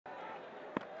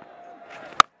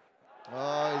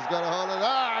Oh, he's got a hold of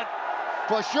that.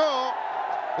 For sure.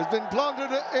 It's been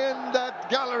planted in that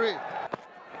gallery.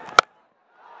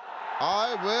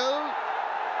 I will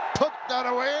put that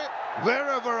away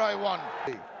wherever I want.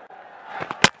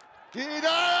 He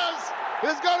does!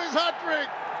 He's got his hat-trick!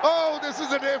 Oh, this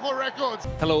is a day for records.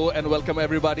 Hello and welcome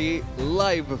everybody,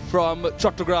 live from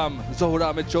Chattogram, Zohra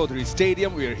Ahmed Chaudhary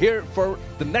Stadium. We are here for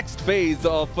the next phase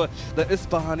of the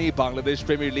Isbahani Bangladesh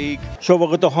Premier League.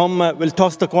 Shobhagato will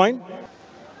toss the coin.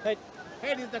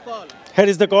 Head is the call. Head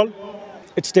is the call.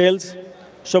 It's tails.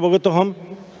 Shobhagato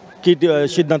ki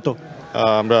Siddhanto.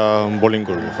 আমরা bowling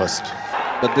করব first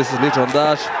But this is Liton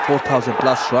Dash, 4,000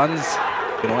 plus runs.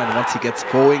 You know, and once he gets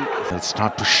going, They'll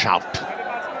start to shout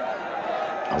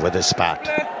with his bat.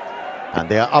 And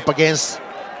they are up against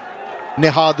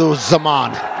Nihadu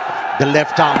Zaman. The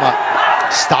left armer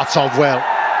starts off well.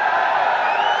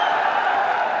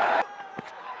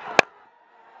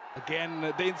 again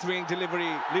the in-swing delivery.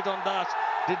 Liton Dash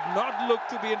did not look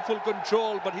to be in full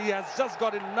control, but he has just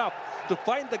got enough to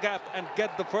find the gap and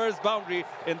get the first boundary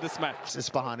in this match.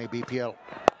 Isbahani BPL.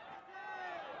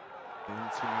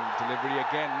 In-swing delivery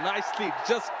again, nicely,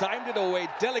 just timed it away,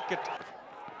 delicate.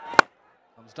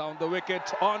 Comes down the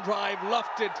wicket, on drive,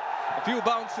 lofted. A few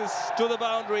bounces to the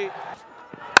boundary.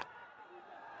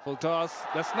 Full toss,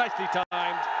 that's nicely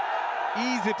timed.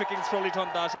 Easy pickings from Liton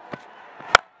Dash.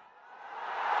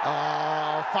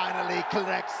 Oh, finally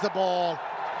collects the ball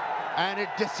and it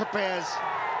disappears.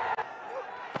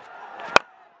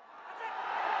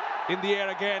 In the air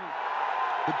again,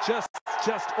 but just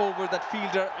over that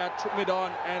fielder at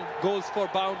mid-on and goes for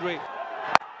boundary.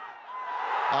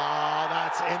 Oh,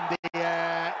 that's in the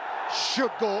air.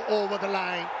 Should go over the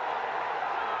line.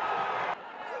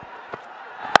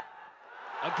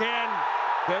 Again,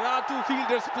 there are two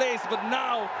fielders placed, but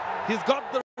now he's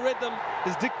got the rhythm.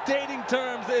 He's dictating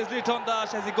terms is Liton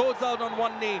Dash as he goes out on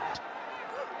one knee.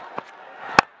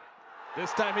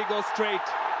 This time he goes straight.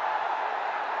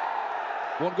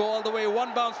 Won't go all the way,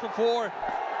 one bounce for four.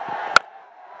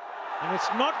 And it's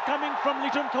not coming from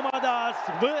Liton Komadas.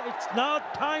 It's now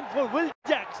time for Will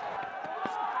Jacks.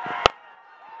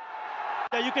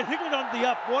 You can hit it on the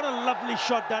up. What a lovely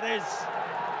shot that is.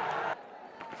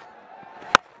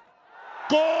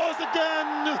 Goes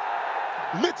again.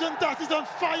 Liton Dash is on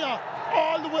fire.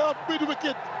 All the way up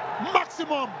mid-wicket.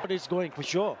 Maximum. But it's going for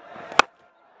sure.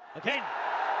 Again.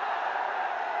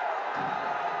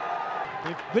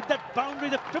 With that boundary,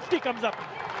 the 50 comes up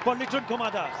for Liton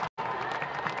Komadas.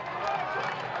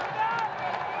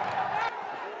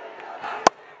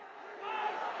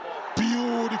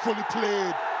 Beautifully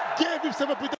played. Gave himself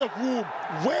a bit of room.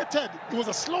 Waited. It was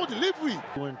a slow delivery.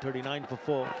 239 for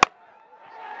 4.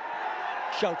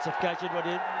 Shouts of catch it, but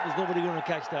there's nobody going to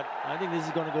catch that. I think this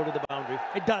is going to go to the boundary.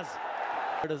 It does.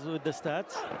 It is with the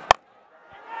stats.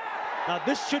 Now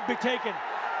this should be taken.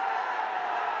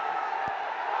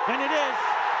 And it is.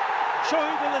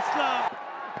 Shoaib Islam.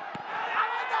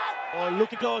 Oh,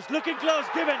 looking close,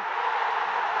 given.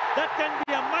 That can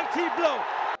be a mighty blow.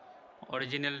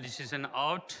 Original decision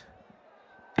out,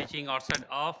 pitching outside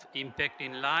off, impact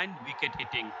in line, wicket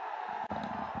hitting.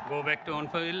 Go back to on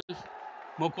field.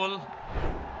 Mukul,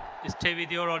 stay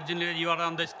with your original, you are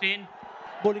on the screen.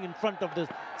 Bowling in front of the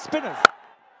spinners.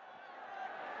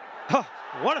 Huh,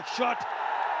 what a shot.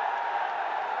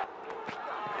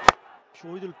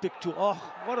 Shoaib will pick two. Oh,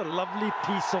 what a lovely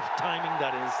piece of timing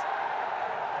that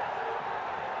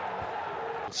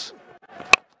is.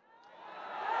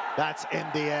 That's in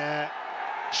the air.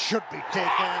 Should be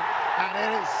taken, and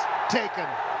it is taken.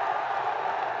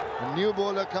 A new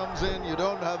bowler comes in, you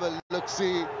don't have a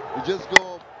look-see, you just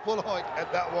go full hoik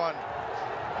at that one.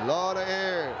 A lot of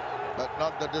air, but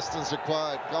not the distance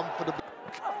required. Comfortable.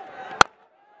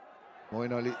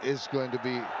 Moeen Ali is going to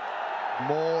be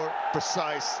more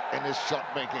precise in his shot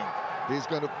making. He's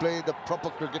going to play the proper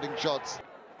cricketing shots.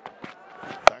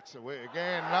 Backs away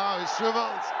again. Now he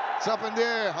swivels. It's up in the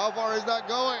air. How far is that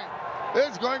going?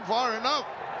 It's going far enough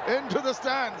into the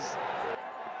stands.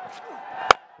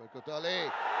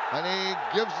 And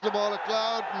he gives the ball a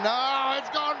cloud. Now it's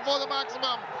gone for the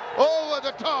maximum. Over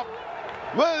the top.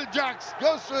 Will Jacks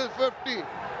goes to his 50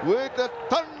 with a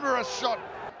thunderous shot.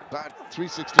 Bat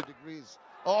 360 degrees.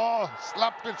 Oh,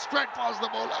 slapped it straight past the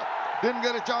bowler. Didn't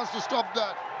get a chance to stop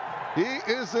that.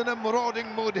 He is in a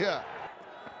marauding mood here.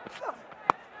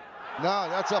 Now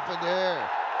that's up in the air.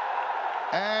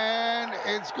 And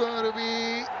it's going to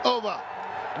be over.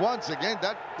 Once again,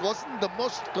 that wasn't the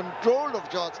most controlled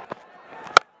of shots.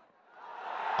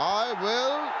 I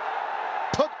will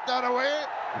put that away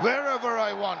wherever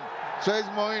I want, says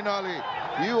Moeen Ali.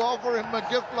 You offer him a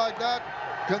gift like that,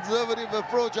 conservative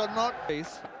approach or not.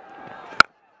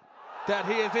 that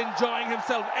he is enjoying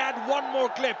himself. Add one more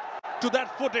clip to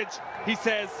that footage, he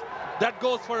says. That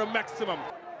goes for a maximum.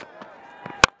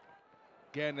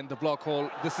 Again in the block hole.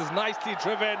 This is nicely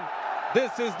driven.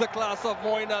 This is the class of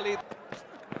Moeen Ali.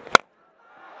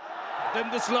 In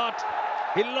the slot,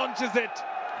 he launches it,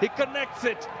 he connects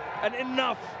it, and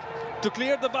enough to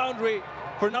clear the boundary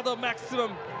for another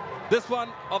maximum. This one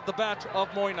of the bat of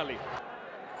Moeen Ali.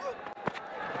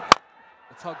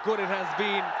 That's how good it has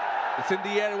been. It's in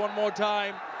the air one more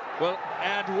time. Well,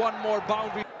 add one more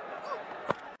boundary.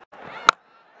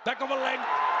 Back of a length.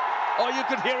 Oh, you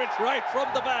could hear it right from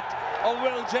the bat of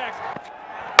Will Jacks.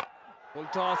 Full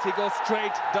toss, he goes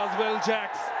straight, does Will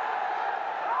Jacks.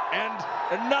 And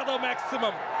another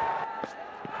maximum.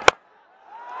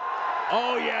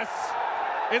 Oh yes,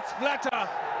 it's flatter,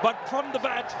 but from the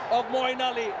bat of Moeen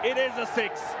Ali, it is a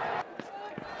 6.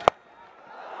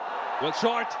 Well,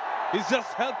 short, he's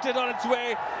just helped it on its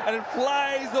way, and it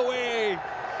flies away.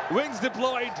 Wings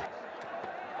deployed.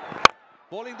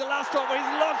 Bowling the last over,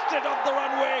 he's launched it off the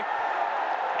runway.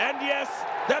 And yes,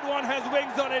 that one has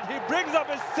wings on it. He brings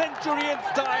up his century in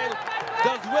style.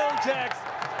 Does Will Jacks.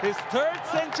 His 3rd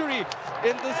century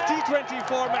in this T20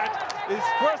 format. His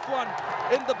first one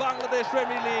in the Bangladesh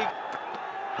Premier League.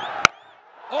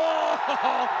 Oh,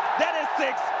 that is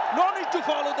 6. No need to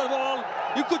follow the ball.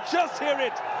 You could just hear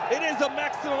it. It is a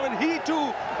maximum, and he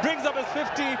too brings up his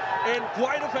 50 in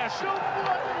quite a fashion.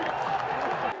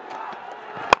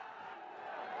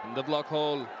 In the block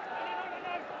hole.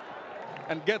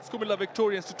 And gets Comilla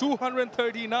Victorians to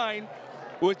 239,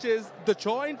 which is the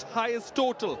joint highest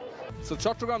total. So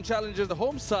Chattogram challenges the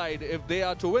home side. If they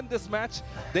are to win this match,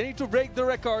 they need to break the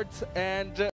records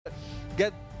and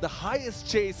get the highest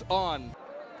chase on.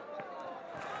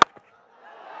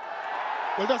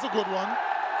 Well, that's a good one.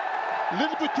 A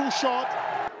little bit too short.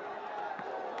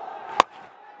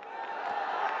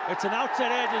 It's an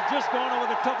outside edge. It's just gone over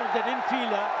the top of that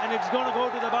infielder, and it's going to go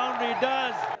to the boundary. It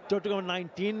does. Chattogram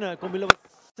 19, Comilla was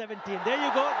 17. There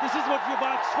you go. This is what you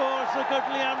boxed for, Sir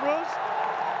Curtly Ambrose.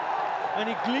 And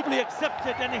he gleefully accepts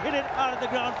it, and he hit it out of the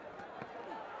ground.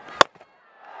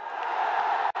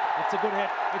 It's a good hit.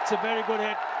 It's a very good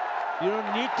hit. You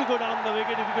don't need to go down the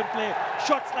wicket if you can play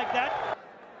shots like that.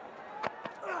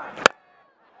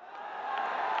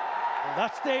 And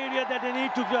that's the area that they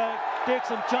need to take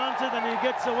some chances, and he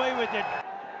gets away with it.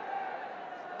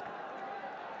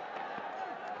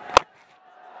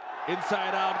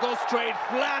 Inside out, goes straight,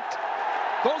 flat.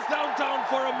 Goes downtown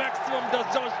for a maximum, does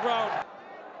Josh Brown.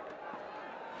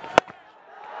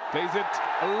 Plays it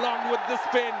along with the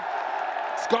spin.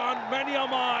 It's gone many a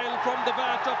mile from the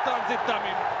bat of Tanzit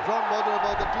Tamim. Don't bother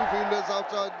about the 2 fielders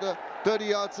outside the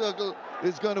 30-yard circle.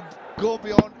 It's going to go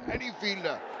beyond any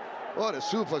fielder. What a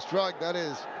super strike that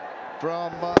is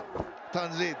from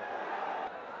Tanzit.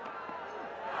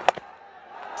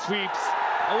 Sweeps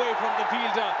away from the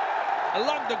fielder.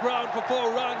 Along the ground for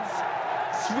 4 runs.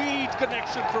 Sweet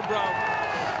connection from Brown.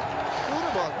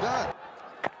 What about that?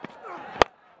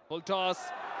 Full toss.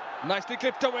 Nicely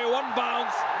clipped away, 1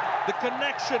 bounce. The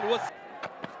connection was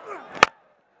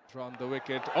around the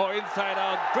wicket. Oh, inside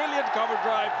out. Brilliant cover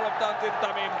drive from Tanzit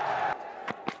Tamim.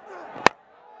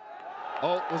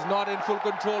 Oh, was not in full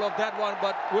control of that one,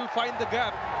 but will find the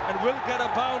gap and will get a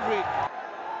boundary.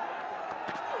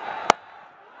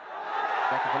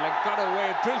 Back of the leg, cut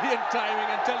away. Brilliant timing,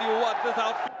 and tell you what, this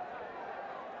out.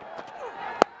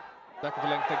 Back of the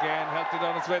length again, helped it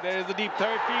on its way. There is a deep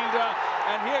 3rd fielder,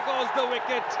 and here goes the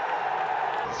wicket.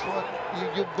 This one,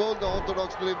 you bowl the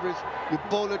orthodox deliveries, you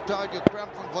bowl it tight, you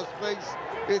cramp from first place.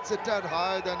 It's a tad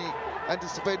higher than he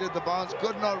anticipated the bounce.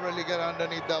 Could not really get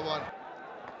underneath that one.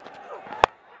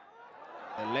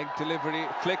 The leg delivery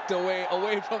flicked away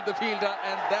from the fielder,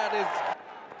 and that is...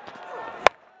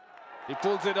 He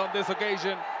pulls it on this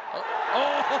occasion.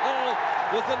 Oh,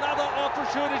 was another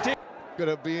opportunity. Could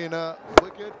have been a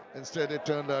wicket. Instead, it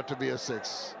turned out to be a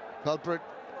 6. Culprit,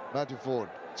 Matthew Ford.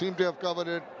 Seemed to have covered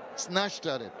it, snatched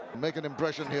at it. Make an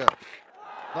impression here.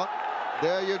 Not.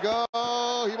 There you go.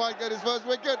 He might get his first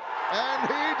wicket, and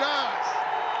he does.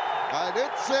 I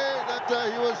did say that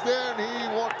he was there,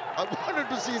 and I wanted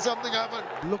to see something happen.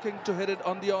 Looking to hit it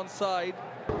on the onside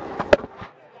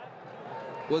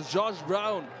was Josh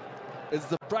Brown. It's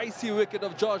the pricey wicket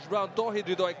of Josh Brown. Tauhid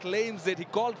Ridoy claims it. He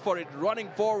called for it, running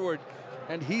forward,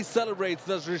 and he celebrates,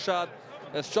 does Rishad.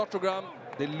 As Chattogram,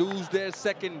 they lose their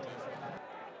 2nd.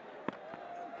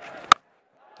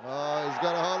 Oh, he's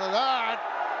got a hold of that.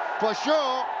 For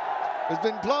sure. It's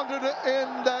been planted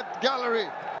in that gallery.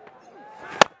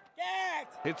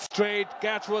 Hit straight,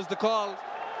 catch was the call,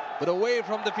 but away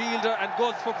from the fielder and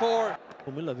goes for 4.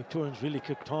 Comilla Victorians really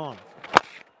kicked on.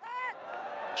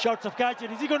 Shouts of catch,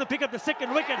 and is he going to pick up the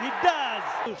second wicket? He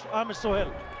does! Ahmed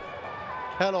Sohail.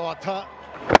 Hello, Atta.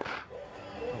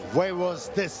 Where was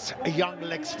this young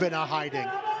leg spinner hiding?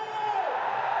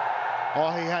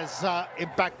 Oh, he has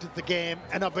impacted the game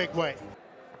in a big way.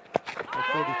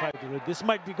 45 to read. This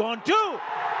might be gone too.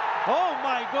 Oh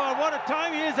my God, what a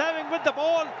time he is having with the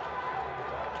ball.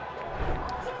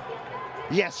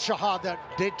 Yes, Shahada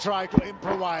did try to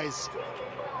improvise,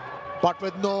 but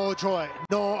with no joy,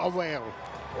 no avail.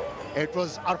 It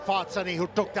was Arfat Sani who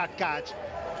took that catch.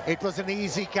 It was an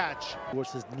easy catch.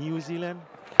 Versus New Zealand,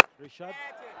 Rishad.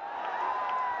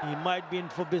 He might be in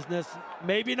for business,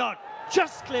 maybe not.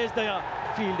 Just clears the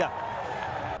fielder.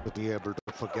 To be able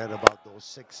to forget about those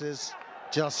sixes,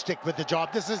 just stick with the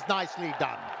job. This is nicely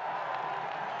done.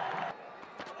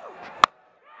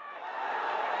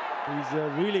 He's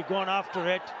really gone after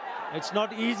it. It's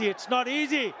not easy, it's not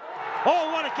easy.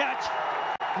 Oh, what a catch.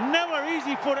 Never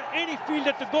easy for any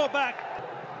fielder to go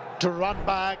back. To run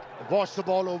back, watch the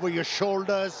ball over your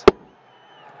shoulders.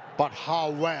 But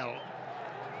how well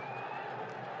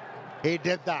he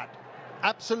did that.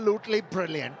 Absolutely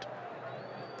brilliant.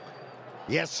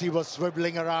 Yes, he was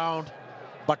swiveling around,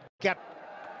 but kept.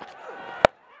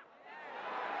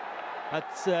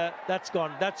 That's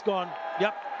gone, that's gone.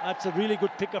 Yep, that's a really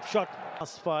good pickup shot.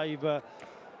 Last 5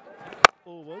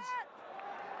 overs,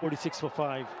 46 for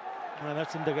 5. And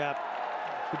that's in the gap.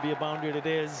 Should be a boundary, it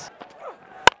is.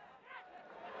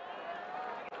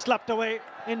 Slapped away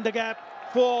in the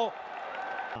gap. 4.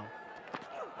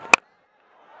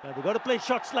 Now they've got to play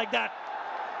shots like that.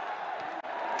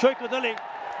 Shoaib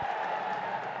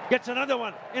gets another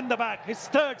one in the back. His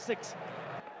third 6.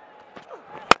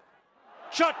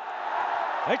 Shot.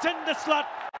 It's in the slot.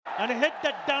 And he hit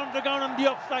that down the ground on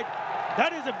the offside.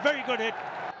 That is a very good hit.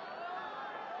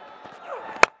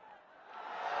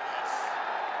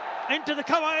 Into the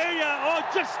cover area. Oh,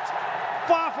 just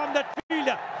far from that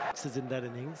fielder. This is in that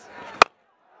innings.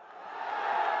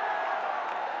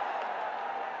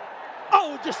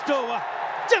 Oh, just over.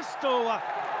 Just over.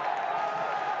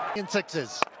 In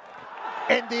 6s.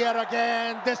 In the air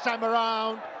again, this time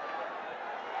around.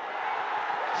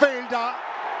 Fielder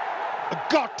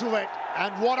got to it,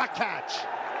 and what a catch.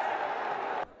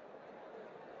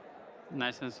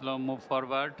 Nice and slow move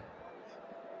forward.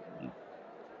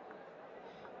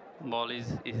 Ball is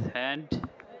his hand.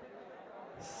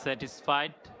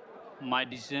 Satisfied. My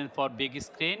decision for big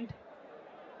screen.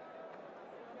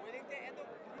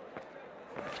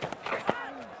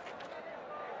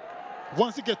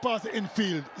 Once you get past the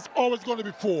infield, it's always going to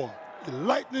be 4.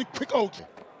 Lightning quick out.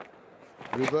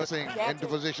 Reversing into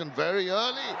position very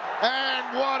early.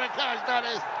 And what a catch that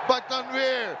is by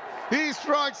Tanveer. He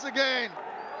strikes again.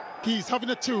 He's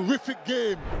having a terrific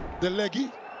game, the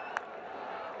leggy.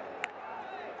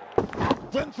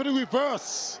 Went for the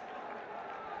reverse.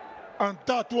 And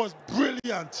that was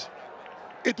brilliant.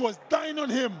 It was dying on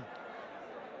him.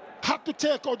 Had to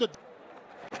take out the...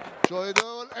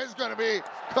 Shoaib is going to be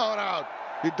caught out.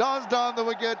 He danced down the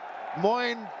wicket.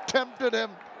 Moin tempted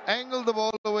him, angled the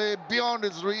ball away beyond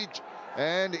his reach,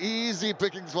 and easy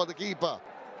pickings for the keeper.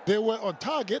 They were on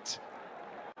target,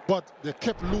 but they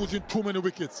kept losing too many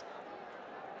wickets.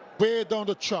 Way down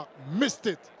the track, missed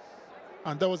it.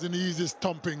 And that was an easy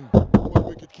stumping for the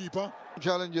wicket keeper.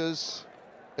 Challenges,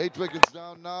 8 wickets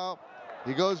down now.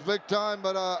 He goes big time,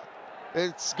 but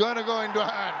it's going to go into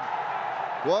hand.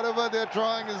 Whatever they're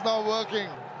trying is not working.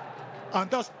 And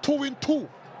that's 2 in 2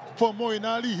 for Moeen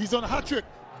Ali. He's on a hat-trick.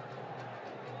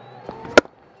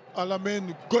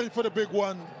 Alamin going for the big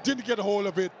one, didn't get a hold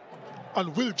of it.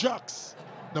 And Will Jacks,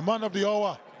 the man of the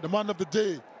hour, the man of the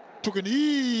day, took an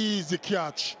easy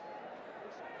catch.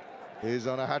 He's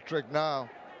on a hat-trick now.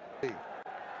 He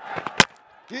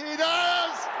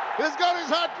does! He's got his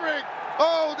hat-trick!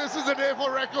 Oh, this is a day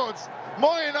for records.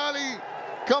 Moeen Ali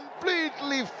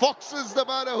completely foxes the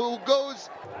batter who goes.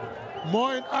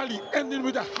 Moeen Ali ending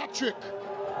with a hat-trick.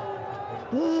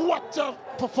 What a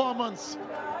performance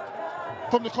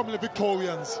from the Comilla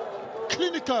Victorians.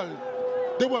 Clinical.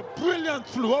 They were brilliant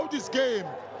throughout this game.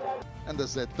 And they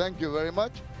said, thank you very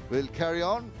much. We'll carry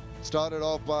on. Started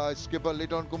off by skipper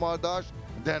Liton Kumar Dash.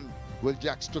 Then Will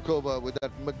Jacks took over with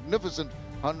that magnificent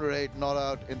 108 not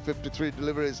out in 53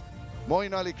 deliveries.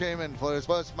 Moeen Ali came in for his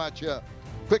first match here.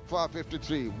 Quick fire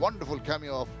 53. Wonderful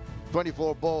cameo of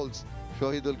 24 balls.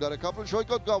 Shoaib got a couple.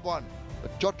 Shoaib got one.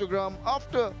 But Chattogram,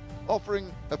 after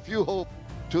offering a few hope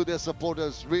to their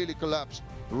supporters, really collapsed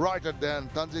right at the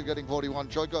end. Tanzir getting 41,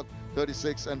 Shoaib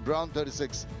 36, and Brown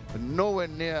 36. Nowhere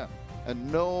near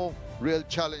and no real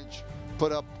challenge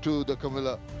put up to the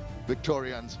Comilla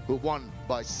Victorians, who won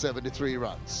by 73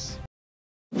 runs.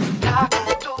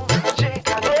 Dhaka to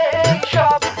Chattogram.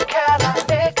 সব খেলা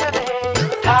এখানে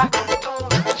থাকো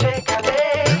তুমি যেখানে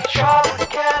সব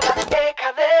খেলা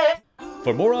এখানে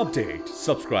For more updates,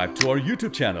 subscribe to our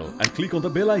YouTube channel and click on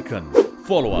the bell icon.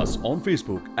 Follow us on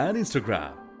Facebook and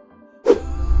Instagram.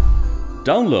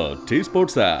 Download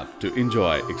TSports app to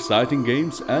enjoy exciting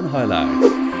games and highlights.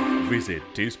 Visit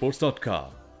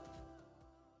tsports.com.